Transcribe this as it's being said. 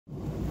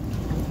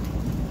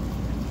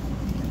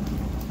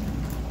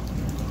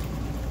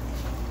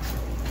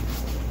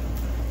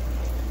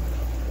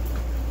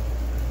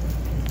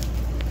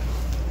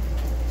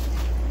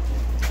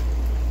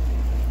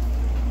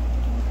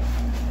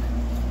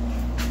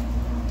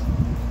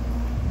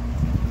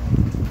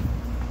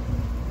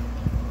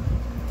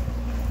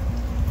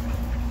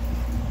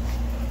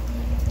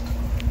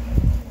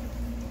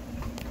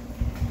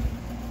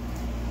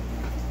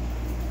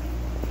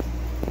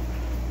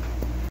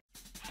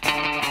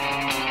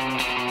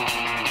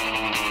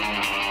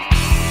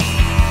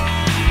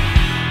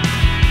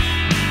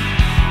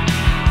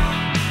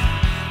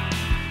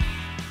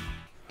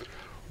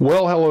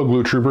Well, hello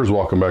Glue Troopers,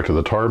 welcome back to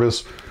the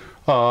TARDIS.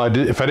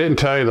 If I didn't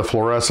tell you, the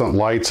fluorescent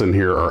lights in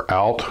here are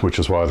out, which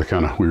is why the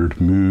kind of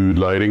weird mood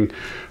lighting.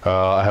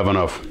 I have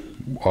enough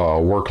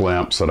work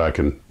lamps that I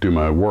can do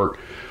my work.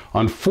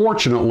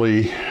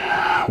 Unfortunately,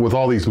 with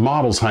all these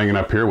models hanging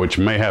up here, which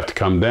may have to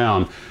come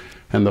down,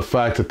 and the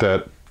fact that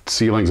that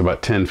ceiling's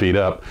about 10 feet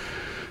up,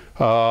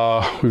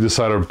 we've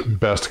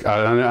decided best,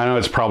 I know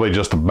it's probably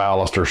just a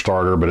baluster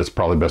starter, but it's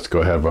probably best to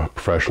go ahead and have a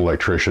professional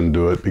electrician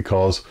do it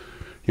because,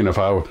 you know, if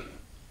I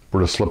were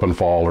to slip and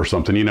fall or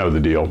something, you know the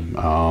deal.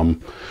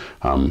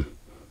 I'm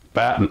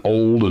fat and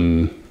old,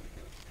 and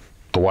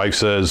the wife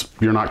says,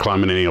 you're not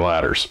climbing any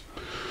ladders.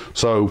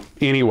 So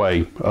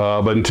anyway,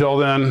 but until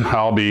then,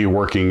 I'll be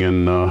working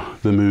in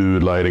the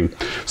mood lighting.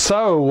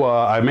 So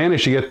I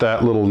managed to get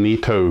that little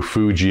Nito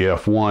Fuji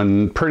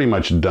F1 pretty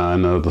much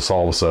done. The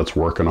Solvaset's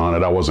working on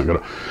it. I wasn't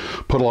going to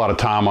put a lot of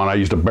time on it. I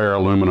used a bare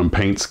aluminum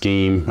paint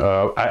scheme.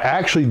 I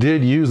actually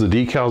did use the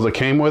decals that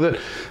came with it.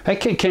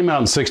 That kit came out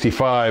in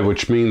 '65,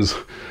 which means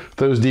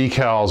those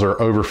decals are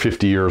over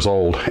 50 years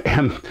old.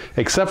 And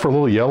except for a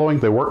little yellowing,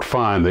 they worked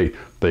fine. They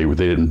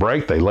didn't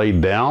break, they laid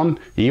down.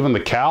 Even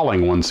the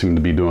cowling ones seem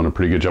to be doing a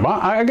pretty good job.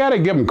 I gotta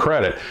give them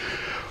credit.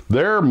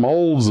 Their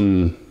molds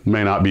and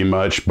may not be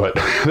much, but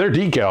their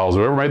decals,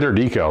 whoever made their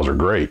decals are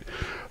great.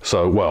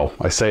 So, well,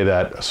 I say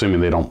that assuming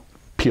they don't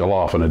peel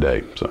off in a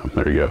day. So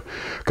there you go.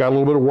 Got a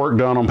little bit of work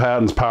done on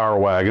Patton's Power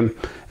Wagon,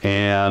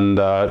 and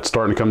it's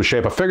starting to come to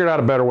shape. I figured out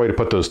a better way to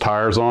put those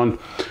tires on.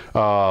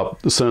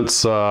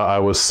 Since I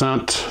was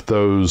sent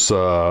those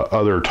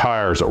other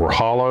tires that were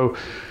hollow,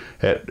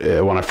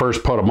 when I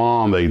first put them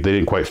on, they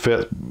didn't quite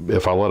fit.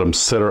 If I let them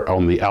sit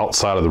on the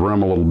outside of the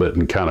rim a little bit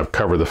and kind of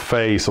cover the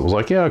face, it was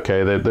like, yeah,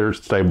 okay, they're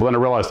stable. Then I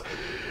realized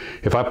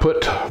if I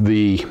put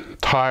the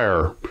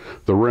tire,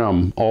 the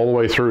rim, all the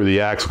way through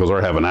the axle, because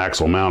I have an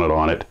axle mounted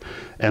on it,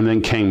 and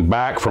then came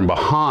back from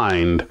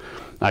behind,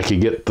 I could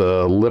get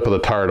the lip of the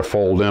tire to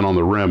fold in on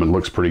the rim, and it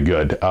looks pretty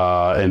good.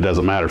 And it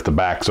doesn't matter if the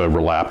back's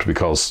overlapped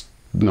because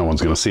no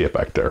one's going to see it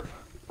back there.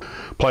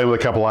 Playing with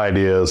a couple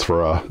ideas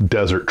for a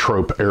desert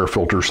trope air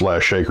filter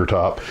 / shaker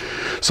top.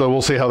 So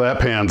we'll see how that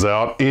pans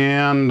out.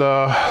 And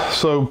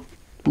so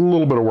a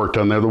little bit of work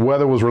done there. The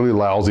weather was really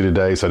lousy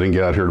today, so I didn't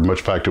get out here much.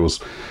 In fact, it was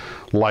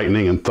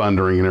lightning and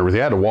thundering and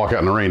everything. I had to walk out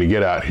in the rain to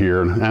get out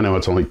here. And I know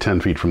it's only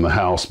 10 feet from the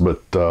house,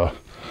 but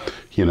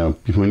you know,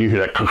 when you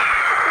hear that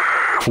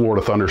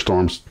Florida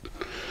thunderstorms,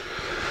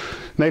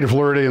 native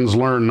Floridians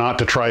learn not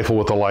to trifle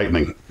with the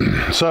lightning.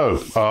 So,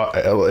 if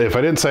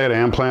I didn't say it, I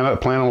am planning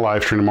a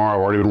live stream tomorrow.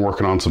 I've already been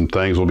working on some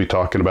things. We'll be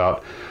talking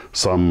about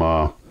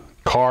some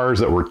cars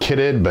that were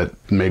kitted, but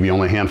maybe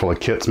only a handful of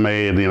kits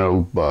made, you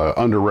know,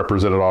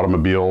 underrepresented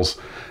automobiles.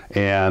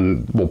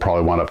 And we'll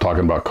probably wind up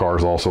talking about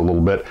cars also a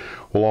little bit.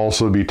 We'll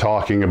also be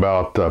talking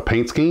about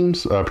paint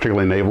schemes,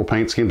 particularly naval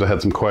paint schemes. I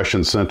had some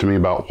questions sent to me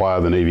about why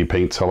the Navy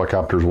paints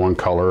helicopters one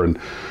color and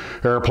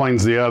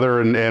airplanes the other,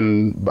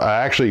 and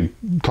I actually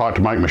talked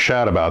to Mike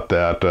Machad about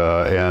that,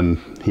 and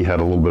he had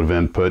a little bit of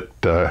input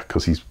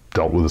because he's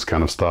dealt with this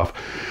kind of stuff.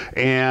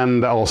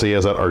 And also he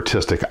has that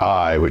artistic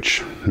eye,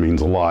 which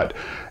means a lot.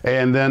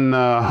 And then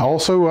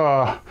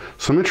also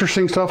some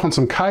interesting stuff on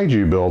some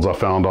kaiju builds I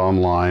found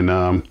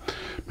online.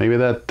 Maybe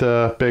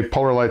that big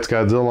Polar Lights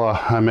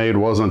Godzilla I made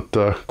wasn't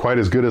quite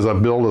as good as a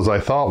build as I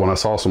thought when I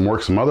saw some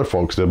work some other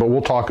folks did, but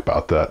we'll talk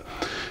about that.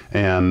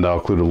 And I'll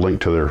include a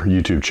link to their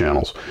YouTube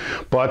channels.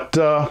 But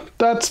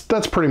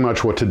that's pretty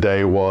much what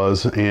today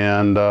was,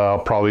 and I'll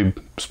probably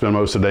spend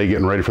most of the day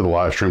getting ready for the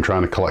live stream,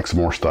 trying to collect some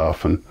more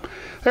stuff. And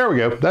there we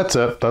go. That's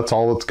it. That's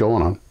all that's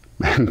going on.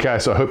 And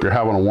guys, I hope you're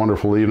having a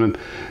wonderful evening.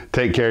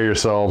 Take care of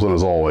yourselves, and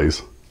as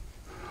always,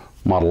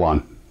 model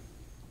on.